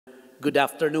good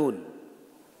afternoon.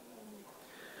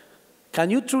 Can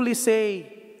you truly say,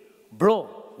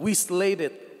 bro, we slayed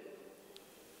it?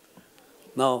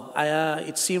 No,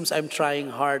 it seems I'm trying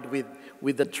hard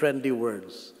with the trendy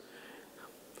words.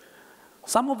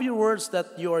 Some of your words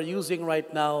that you are using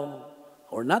right now,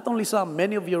 or not only some,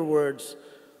 many of your words,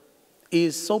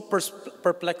 is so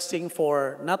perplexing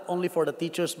for not only for the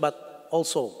teachers, but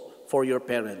also for your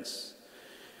parents.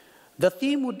 The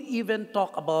theme would even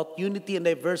talk about unity and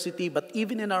diversity, but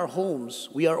even in our homes,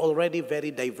 we are already very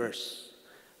diverse.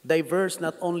 Diverse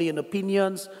not only in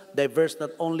opinions, diverse not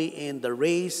only in the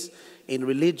race, in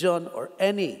religion, or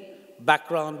any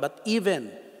background, but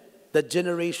even the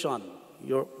generation.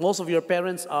 Most of your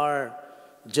parents are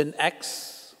Gen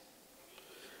X,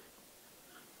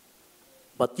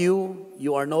 but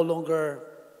you are no longer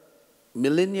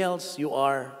millennials,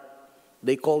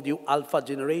 they called you Alpha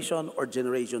generation or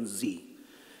Generation Z.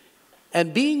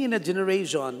 And being in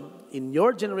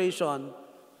your generation,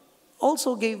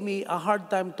 also gave me a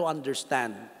hard time to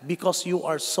understand because you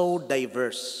are so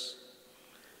diverse.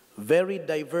 Very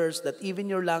diverse that even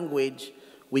your language,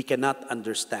 we cannot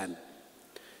understand.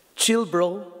 Chill,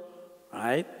 bro,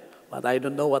 right? But I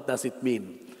don't know what does it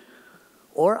mean.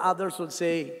 Or others would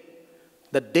say,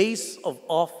 the days of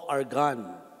off are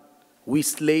gone. We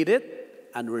slayed it,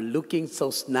 and we're looking so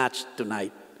snatched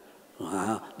tonight.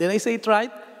 Did I say it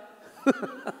right?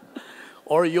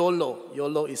 Or YOLO.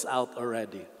 YOLO is out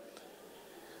already.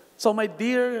 So my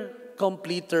dear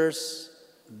completers,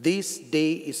 this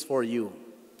day is for you.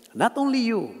 Not only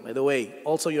you, by the way,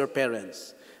 also your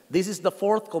parents. This is the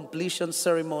 4th completion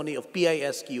ceremony of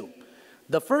PISQ.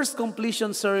 The first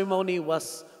completion ceremony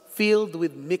was filled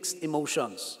with mixed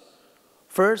emotions.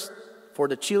 First, for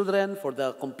the children, for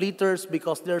the completers,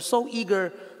 because they're so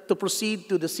eager to proceed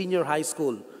to the senior high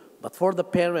school. But for the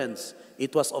parents,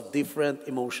 it was of different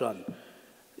emotion.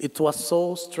 It was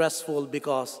so stressful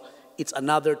because it's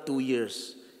another 2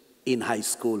 years in high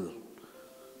school.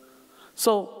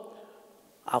 So,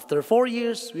 after 4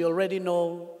 years, we already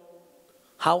know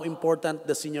how important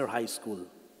the senior high school.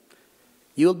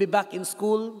 You will be back in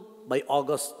school by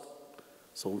August.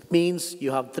 So it means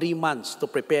you have 3 months to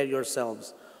prepare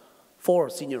yourselves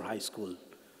for senior high school.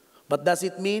 But does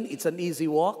it mean it's an easy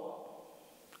walk?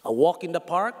 A walk in the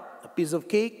park? A piece of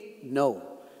cake? No.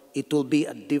 It will be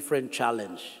a different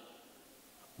challenge.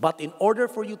 But in order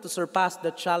for you to surpass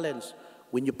that challenge,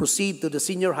 when you proceed to the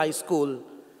senior high school,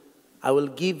 I will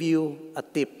give you a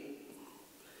tip.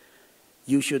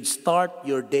 You should start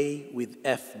your day with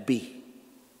FB.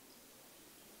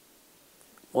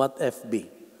 What FB?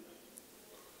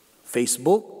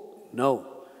 Facebook? No.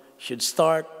 Should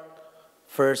start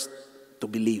first to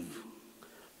believe.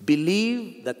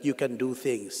 Believe that you can do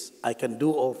things. I can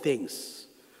do all things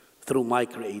through my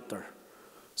Creator.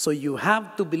 So you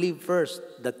have to believe first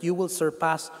that you will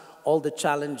surpass all the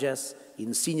challenges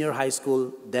in senior high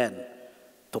school, then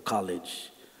to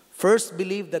college. First,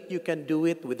 believe that you can do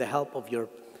it with the help of your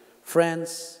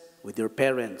friends, with your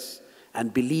parents,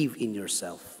 and believe in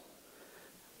yourself.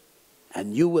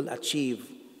 And you will achieve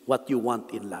what you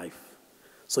want in life.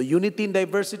 So unity in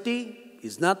diversity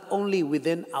is not only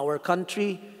within our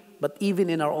country, but even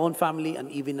in our own family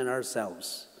and even in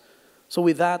ourselves. So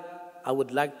with that, I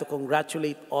would like to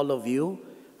congratulate all of you,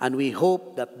 and we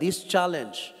hope that this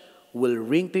challenge will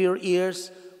ring to your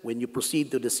ears when you proceed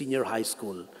to the senior high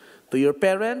school. To your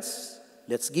parents,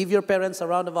 let's give your parents a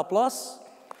round of applause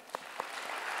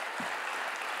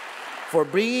for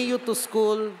bringing you to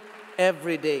school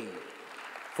every day,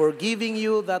 for giving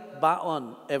you that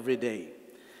baon every day.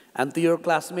 And to your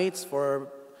classmates for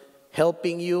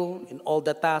helping you in all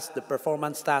the tasks, the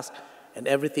performance tasks, and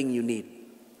everything you need.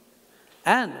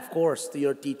 And of course, to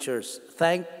your teachers,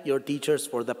 thank your teachers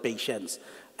for the patience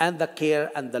and the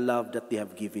care and the love that they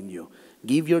have given you.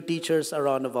 Give your teachers a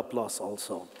round of applause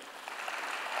also.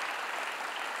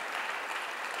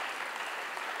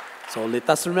 So let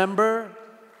us remember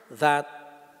that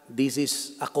this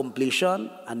is a completion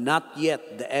and not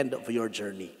yet the end of your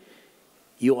journey.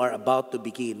 You are about to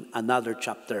begin another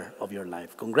chapter of your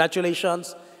life.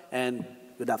 Congratulations and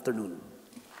good afternoon.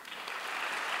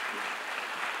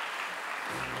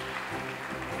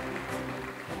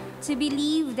 To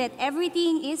believe that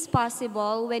everything is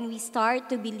possible when we start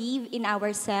to believe in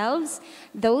ourselves.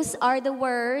 Those are the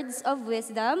words of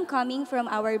wisdom coming from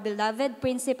our beloved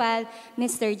principal,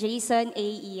 Mr. Jason A.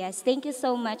 Ias. Thank you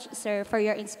so much, sir, for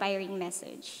your inspiring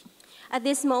message. At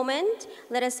this moment,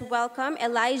 let us welcome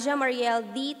Elijah Mariel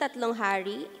D.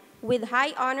 Tatlonghari with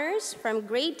high honors from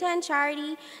Grade 10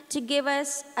 Charity to give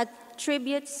us a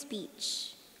tribute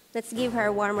speech. Let's give her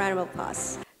a warm round of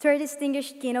applause. To our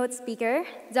distinguished keynote speaker,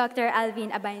 Dr.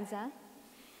 Alvin Abainza,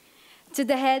 to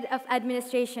the Head of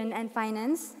Administration and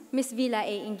Finance, Ms. Vila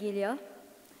A. Ingilio,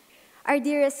 our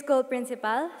dearest school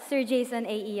principal, Sir Jason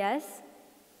A. Ias,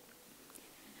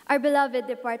 our beloved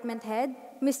department head,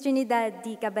 Ms. Trinidad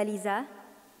D. Cabaliza,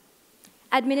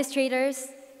 administrators,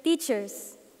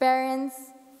 teachers, parents,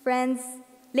 friends,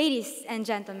 ladies and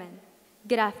gentlemen,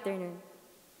 good afternoon.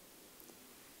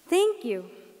 Thank you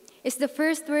is the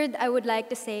first word I would like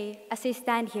to say as I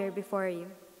stand here before you.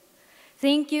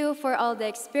 Thank you for all the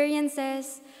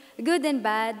experiences, good and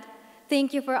bad.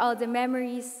 Thank you for all the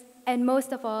memories, and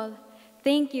most of all,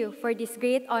 thank you for this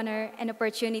great honor and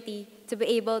opportunity to be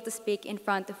able to speak in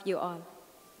front of you all.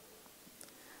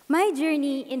 My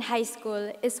journey in high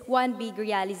school is one big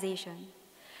realization.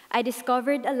 I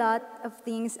discovered a lot of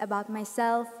things about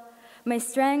myself, my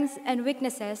strengths and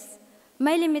weaknesses,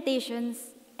 my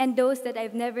limitations, and those that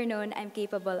I've never known I'm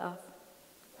capable of.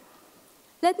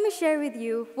 Let me share with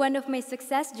you one of my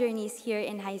success journeys here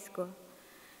in high school.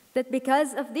 That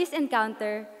because of this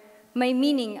encounter, my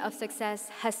meaning of success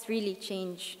has really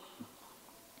changed.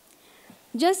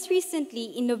 Just recently,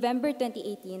 in November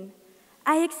 2018,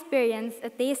 I experienced a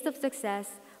taste of success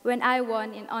when I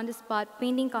won an on-the-spot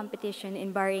painting competition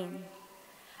in Bahrain.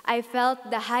 I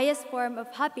felt the highest form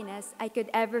of happiness I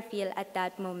could ever feel at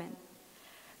that moment.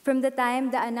 From the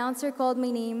time the announcer called my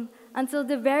name until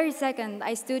the very second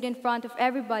I stood in front of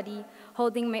everybody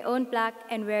holding my own plaque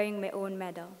and wearing my own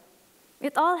medal.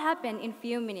 It all happened in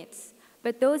few minutes,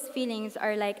 but those feelings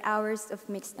are like hours of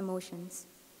mixed emotions.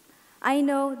 I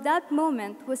know that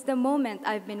moment was the moment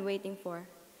I've been waiting for.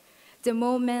 The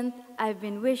moment I've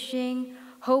been wishing,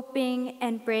 hoping,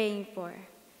 and praying for.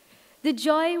 The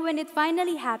joy when it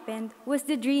finally happened was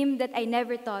the dream that I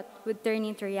never thought would turn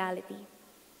into reality.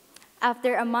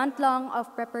 After a month-long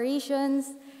of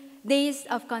preparations, days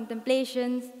of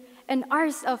contemplations, and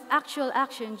hours of actual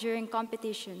action during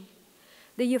competition,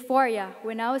 the euphoria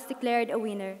when I was declared a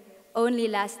winner only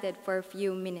lasted for a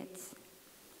few minutes.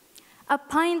 A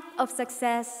pint of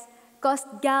success cost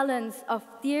gallons of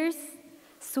tears,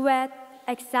 sweat,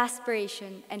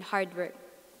 exasperation, and hard work.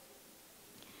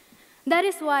 That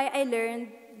is why I learned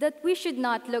that we should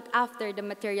not look after the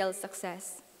material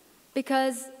success,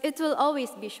 because it will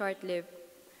always be short-lived.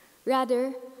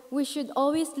 Rather, we should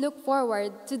always look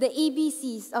forward to the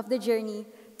ABCs of the journey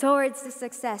towards the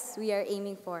success we are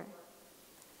aiming for.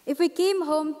 If we came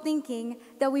home thinking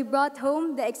that we brought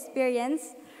home the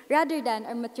experience rather than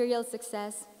our material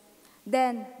success,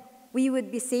 then we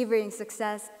would be savoring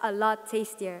success a lot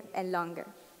tastier and longer.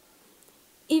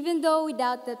 Even though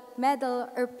without that medal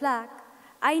or plaque,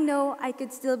 I know I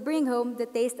could still bring home the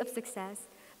taste of success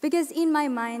because in my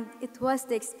mind, it was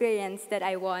the experience that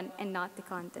I won and not the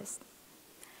contest.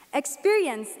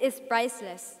 Experience is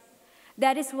priceless.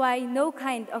 That is why no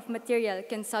kind of material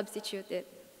can substitute it.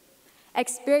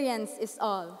 Experience is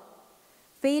all.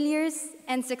 Failures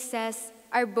and success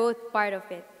are both part of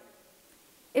it.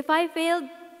 If I failed,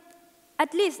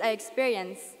 at least I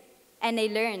experienced and I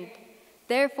learned.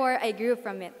 Therefore, I grew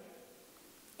from it.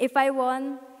 If I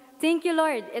won, thank you,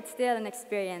 Lord, it's still an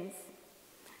experience.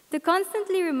 To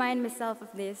constantly remind myself of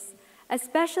this, a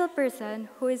special person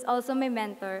who is also my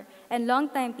mentor and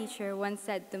longtime teacher once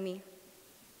said to me,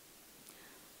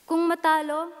 "Kung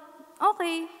matalo,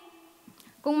 okay.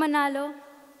 Kung manalo,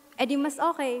 edi mas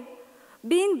okay.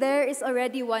 Being there is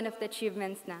already one of the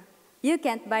achievements na. You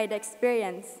can't buy the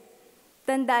experience.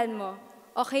 Tandaan mo,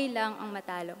 okay lang ang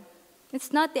matalo.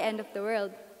 It's not the end of the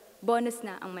world. Bonus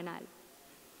na ang manalo."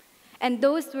 And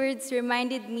those words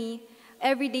reminded me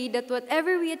every day that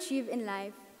whatever we achieve in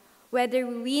life, whether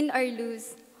we win or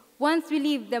lose, once we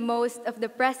live the most of the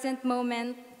present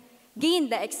moment, gain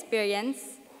the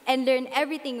experience, and learn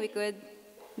everything we could,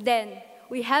 then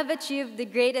we have achieved the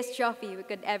greatest trophy we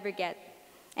could ever get.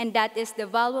 And that is the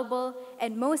valuable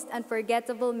and most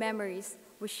unforgettable memories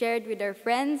we shared with our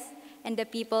friends and the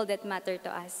people that matter to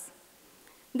us.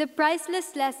 The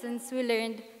priceless lessons we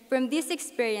learned from these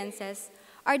experiences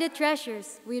are the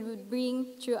treasures we would bring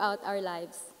throughout our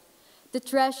lives. The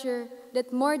treasure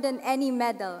that more than any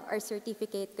medal or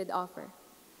certificate could offer.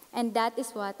 And that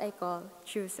is what I call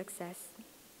true success.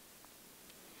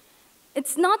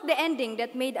 It's not the ending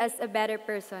that made us a better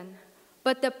person,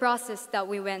 but the process that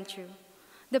we went through.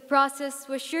 The process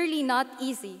was surely not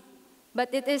easy, but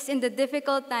it is in the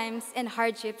difficult times and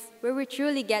hardships where we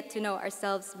truly get to know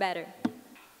ourselves better.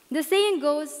 The saying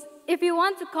goes, if you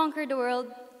want to conquer the world,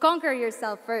 conquer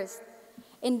yourself first.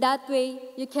 In that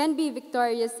way, you can be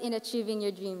victorious in achieving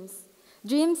your dreams.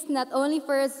 Dreams not only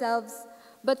for ourselves,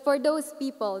 but for those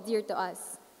people dear to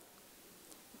us.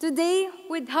 Today,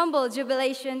 with humble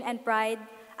jubilation and pride,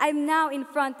 I'm now in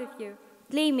front of you,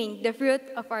 claiming the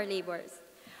fruit of our labors.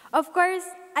 Of course,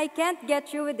 I can't get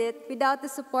through with it without the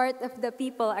support of the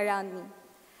people around me.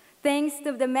 Thanks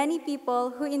to the many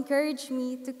people who encourage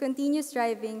me to continue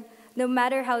striving no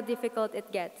matter how difficult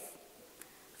it gets.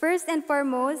 First and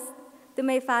foremost, to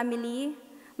my family,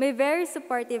 my very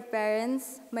supportive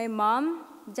parents, my mom,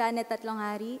 Janet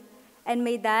Tatlonghari, and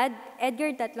my dad,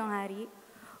 Edgar Tatlonghari,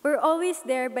 were always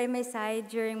there by my side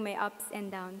during my ups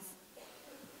and downs.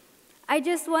 I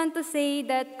just want to say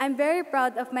that I'm very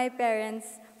proud of my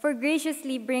parents for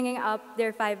graciously bringing up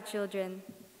their 5 children.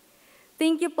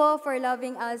 Thank you po for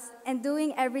loving us and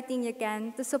doing everything you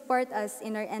can to support us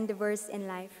in our endeavors in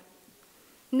life.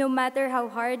 No matter how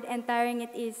hard and tiring it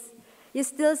is, you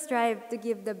still strive to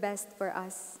give the best for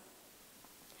us.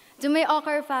 To my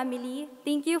Okar family,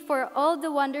 thank you for all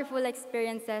the wonderful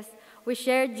experiences we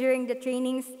shared during the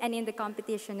trainings and in the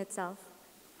competition itself.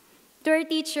 To our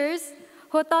teachers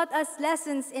who taught us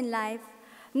lessons in life,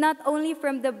 not only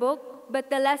from the book, but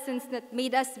the lessons that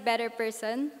made us better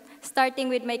person, starting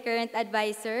with my current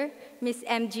advisor, Ms.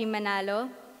 M.G. Manalo.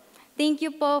 Thank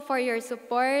you po for your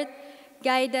support,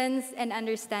 guidance, and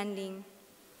understanding.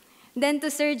 Then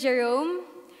to Sir Jerome,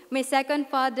 my second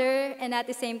father and at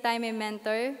the same time a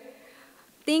mentor,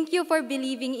 thank you for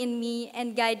believing in me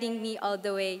and guiding me all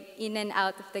the way in and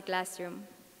out of the classroom.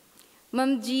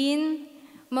 Ma'am Jean,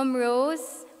 Ma'am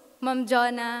Rose, Ma'am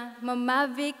Jonah, Ma'am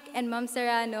Mavic, and Ma'am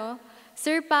Serrano,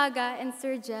 Sir Paga, and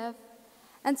Sir Jeff,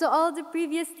 and to all the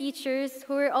previous teachers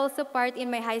who were also part in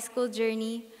my high school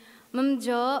journey, Ma'am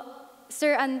Jo,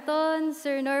 Sir Anton,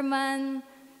 Sir Norman,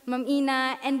 Ma'am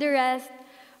Ina, and the rest,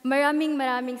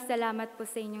 maraming salamat po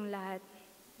sa inyong lahat.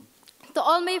 To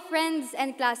all my friends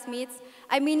and classmates,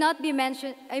 I may not be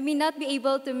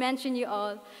able to mention you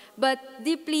all, but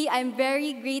deeply I'm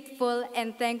very grateful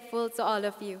and thankful to all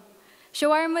of you.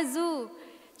 Shawarma Zoo,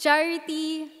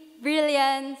 Charity,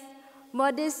 Brilliance,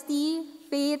 Modesty,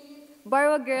 Faith,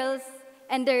 Barwa Girls,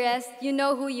 and the rest, you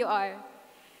know who you are.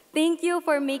 Thank you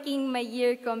for making my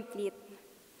year complete.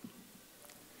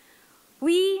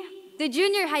 We, the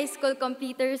junior high school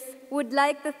completers, would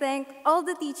like to thank all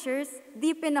the teachers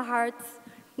deep in our hearts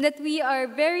that we are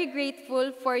very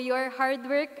grateful for your hard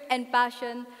work and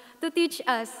passion to teach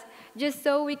us just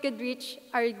so we could reach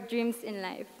our dreams in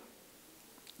life.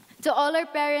 To all our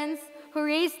parents who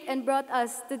raised and brought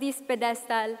us to this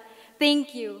pedestal,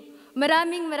 thank you.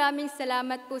 Maraming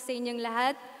salamat po sa inyong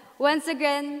lahat. Once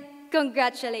again,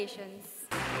 congratulations.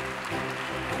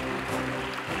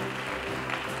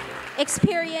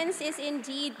 Experience is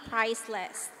indeed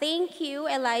priceless. Thank you,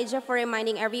 Elijah, for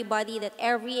reminding everybody that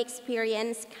every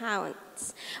experience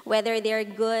counts, whether they're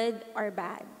good or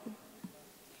bad.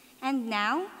 And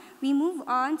now, we move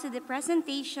on to the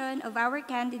presentation of our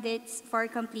candidates for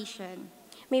completion.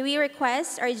 May we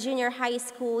request our junior high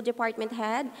school department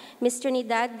head, Mr.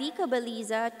 Nidad D.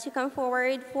 Cabaliza, to come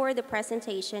forward for the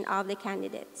presentation of the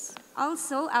candidates.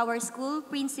 Also, our school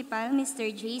principal,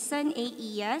 Mr. Jason A.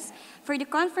 Iyas, for the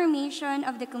confirmation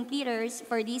of the completers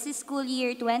for this school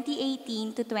year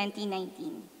 2018 to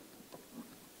 2019.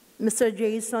 Mr.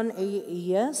 Jason A.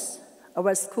 Iyas,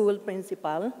 our school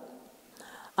principal,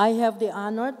 I have the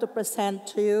honor to present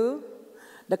to you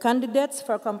the candidates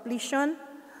for completion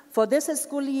for this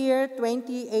school year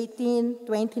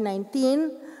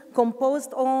 2018-2019,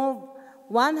 composed of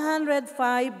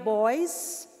 105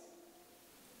 boys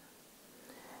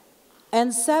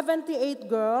and 78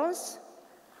 girls,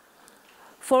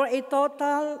 for a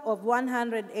total of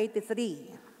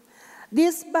 183.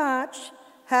 This batch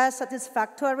has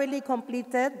satisfactorily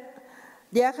completed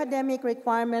the academic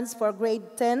requirements for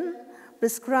grade 10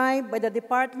 prescribed by the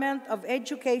Department of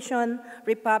Education,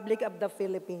 Republic of the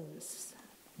Philippines.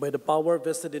 By the power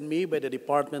vested in me by the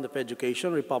Department of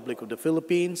Education, Republic of the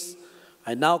Philippines,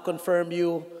 I now confirm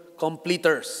you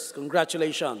completers.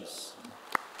 Congratulations.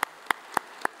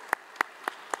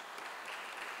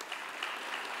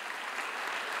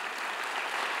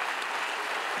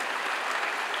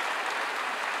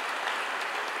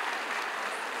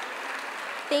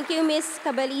 Thank you, Ms.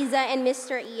 Cabaliza and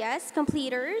Mr. Iyas.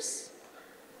 Completers,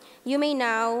 you may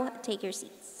now take your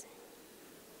seats.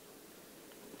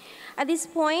 At this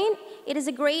point, it is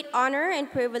a great honor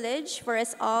and privilege for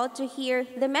us all to hear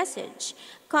the message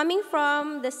coming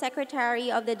from the Secretary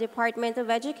of the Department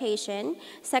of Education,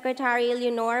 Secretary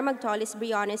Leonor Magtolis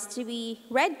Briones, to be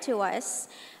read to us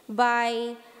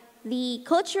by the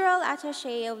Cultural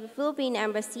Attaché of the Philippine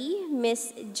Embassy,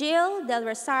 Ms. Jill Del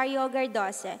Rosario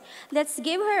Gardose. Let's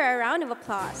give her a round of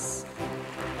applause.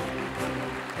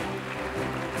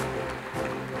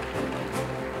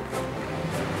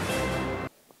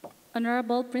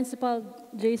 Honorable Principal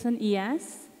Jason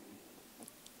Iyas,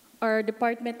 our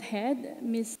department head,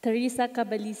 Ms. Teresa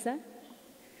Cabalisa,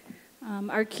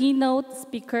 our keynote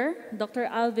speaker, Dr.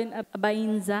 Alvin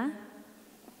Abainza,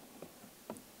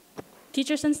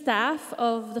 teachers and staff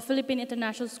of the Philippine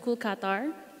International School,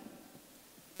 Qatar,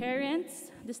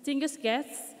 parents, distinguished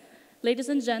guests, ladies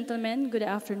and gentlemen, good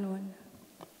afternoon.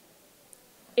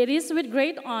 It is with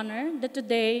great honor that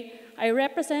today I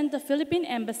represent the Philippine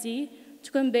Embassy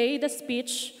to convey the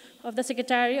speech of the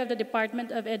Secretary of the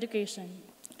Department of Education.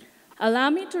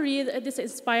 Allow me to read this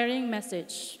inspiring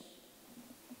message.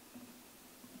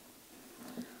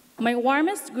 My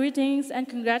warmest greetings and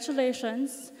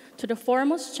congratulations to the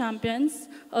foremost champions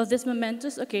of this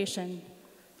momentous occasion,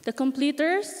 the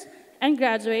completers and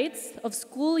graduates of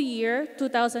school year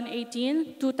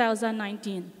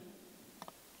 2018-2019.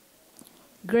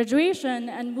 Graduation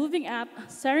and moving up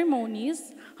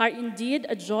ceremonies are indeed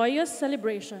a joyous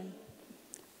celebration,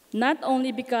 not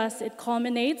only because it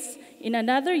culminates in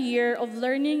another year of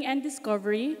learning and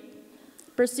discovery,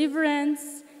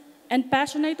 perseverance, and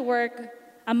passionate work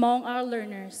among our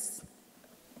learners.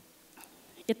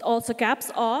 It also caps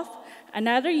off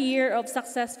another year of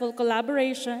successful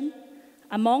collaboration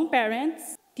among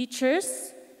parents,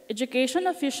 teachers, education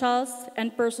officials,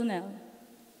 and personnel,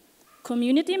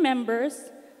 community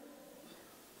members,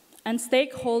 and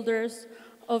stakeholders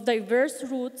of diverse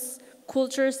roots,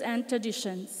 cultures, and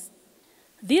traditions.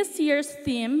 This year's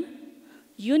theme,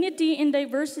 Unity in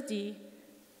Diversity,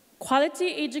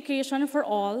 Quality Education for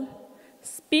All,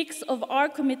 speaks of our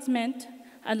commitment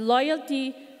and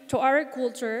loyalty to our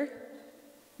culture,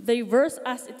 diverse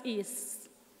as it is,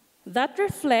 that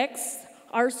reflects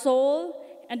our soul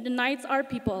and unites our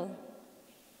people.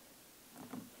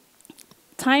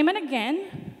 Time and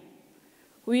again,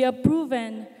 we have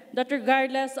proven that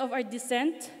regardless of our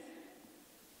descent,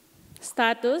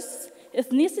 status,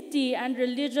 ethnicity, and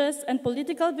religious and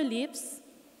political beliefs,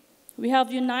 we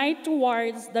have united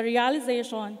towards the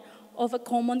realization of a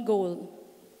common goal: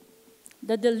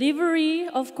 the delivery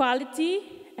of quality,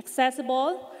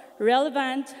 accessible,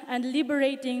 relevant, and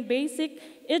liberating basic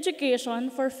education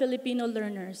for Filipino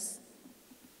learners.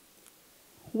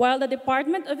 While the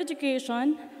Department of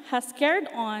Education has carried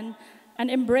on and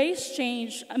embraced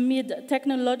change amid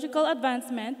technological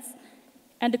advancements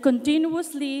and the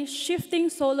continuously shifting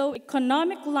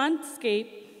socio-economic landscape,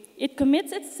 it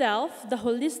commits itself to the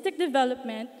holistic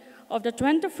development of the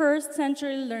 21st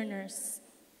century learners,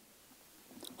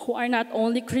 who are not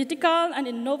only critical and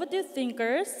innovative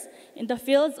thinkers in the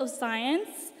fields of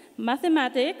science,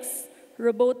 mathematics,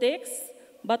 robotics,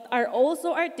 but are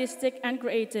also artistic and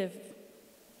creative,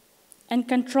 and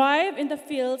can thrive in the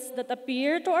fields that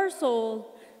appeal to our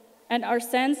soul and our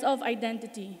sense of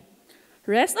identity.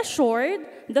 Rest assured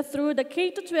that through the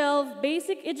K-12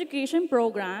 Basic Education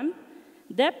Program,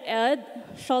 DepEd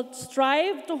shall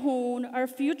strive to hone our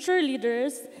future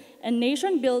leaders and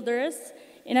nation builders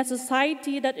in a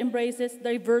society that embraces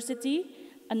diversity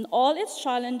and all its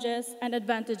challenges and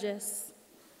advantages.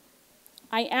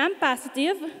 I am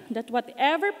positive that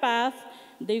whatever path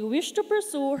they wish to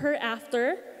pursue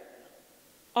hereafter,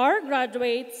 our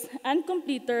graduates and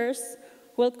completers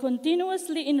will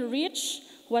continuously enrich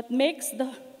what makes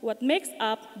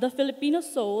up the Filipino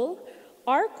soul,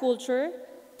 our culture,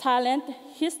 talent,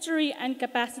 history, and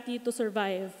capacity to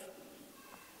survive.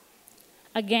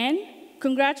 Again,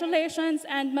 congratulations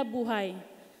and mabuhay.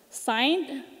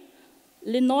 Signed,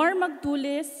 Lenore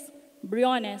Magtulis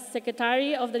Briones,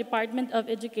 Secretary of the Department of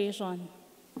Education.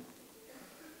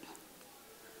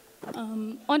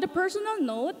 On the personal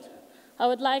note, I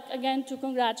would like again to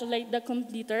congratulate the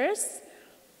completers.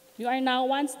 You are now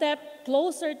one step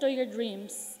closer to your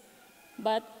dreams.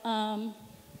 But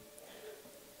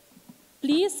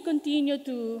please continue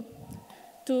to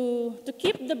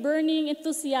keep the burning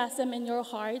enthusiasm in your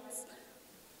hearts.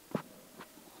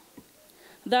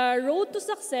 The road to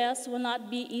success will not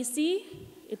be easy.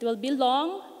 It will be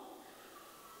long.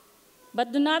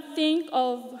 But do not think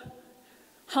of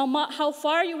how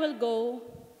far you will go,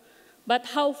 but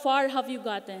how far have you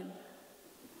gotten?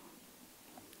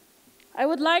 I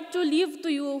would like to leave to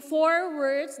you 4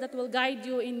 words that will guide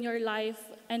you in your life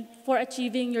and for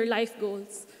achieving your life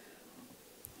goals.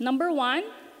 Number 1,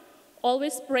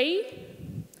 always pray.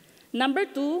 Number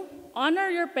 2, honor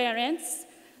your parents.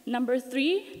 Number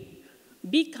 3,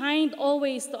 be kind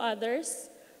always to others.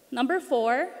 Number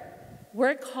 4,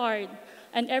 work hard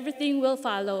and everything will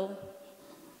follow.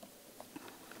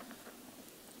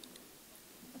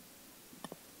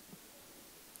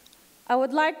 I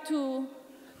would like to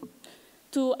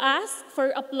ask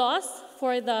for applause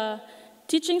for the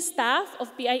teaching staff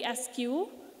of PISQ.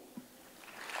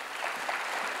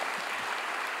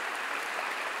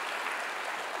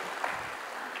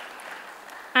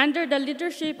 under the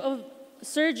leadership of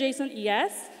Sir Jason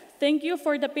E.S. Thank you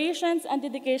for the patience and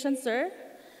dedication, sir.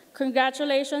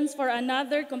 Congratulations for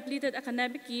another completed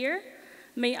academic year.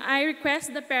 May I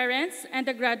request the parents and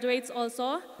the graduates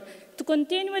also to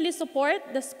continually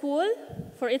support the school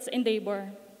for its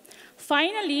endeavor.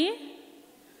 Finally,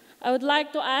 I would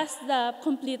like to ask the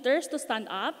completers to stand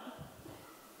up.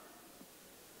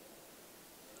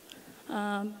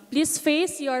 Please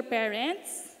face your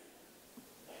parents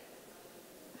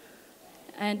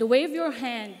and wave your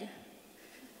hand.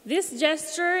 This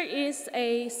gesture is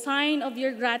a sign of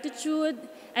your gratitude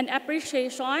and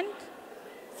appreciation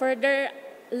for their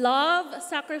love,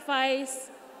 sacrifice,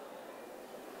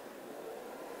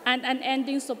 and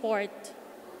unending support.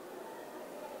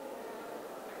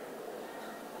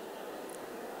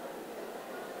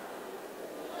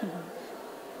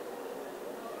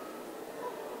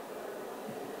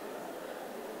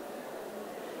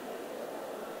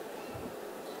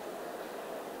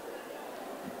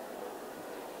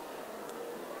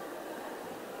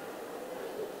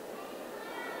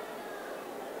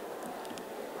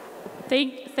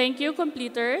 Thank you,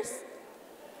 completers.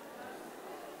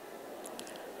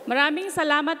 Maraming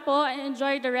salamat po and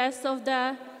enjoy the rest of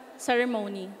the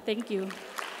ceremony. Thank you.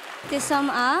 To sum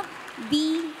up,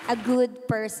 be a good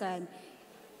person.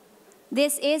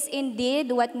 This is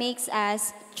indeed what makes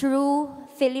us true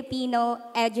Filipino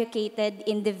educated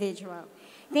individual.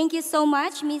 Thank you so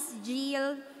much, Ms.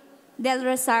 Jill Del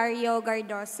Rosario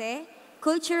Gardose,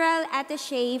 Cultural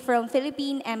Attaché from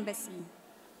Philippine Embassy.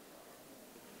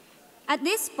 At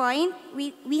this point,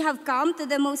 we have come to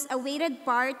the most awaited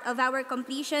part of our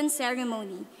completion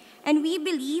ceremony, and we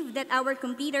believe that our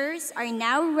completers are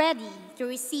now ready to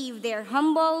receive their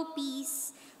humble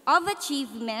piece of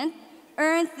achievement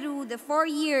earned through the 4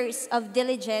 years of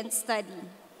diligent study.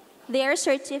 Their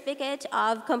certificate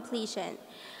of completion.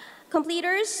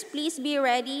 Completers, please be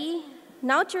ready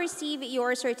now to receive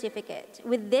your certificate.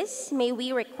 With this, may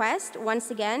we request once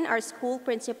again our school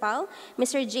principal,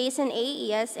 Mr. Jason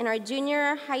A.E.S., and our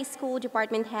junior high school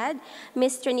department head,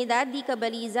 Ms. Trinidad D.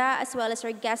 Cabaliza, as well as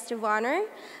our guest of honor,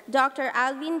 Dr.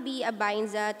 Alvin B.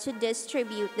 Abainza, to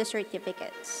distribute the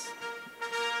certificates.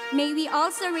 May we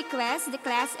also request the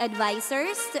class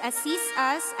advisors to assist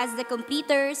us as the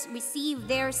completers receive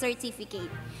their certificate,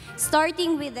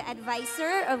 starting with the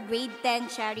advisor of Grade 10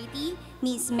 Charity,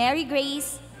 Ms. Mary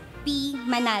Grace P.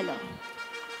 Manalo.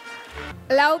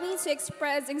 Allow me to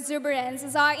express exuberance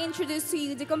as I introduce to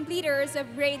you the completers of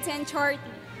Grade 10 Charity.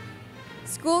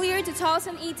 School year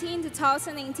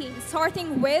 2018-2019,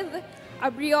 starting with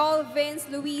Abriol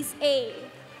Vince Luis A.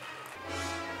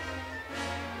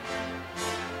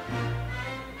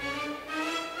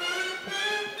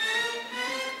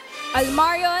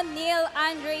 Almario Neil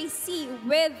Andre C.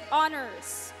 with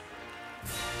honors.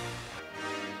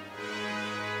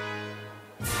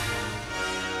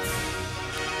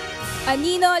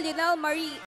 Anino Lionel Marie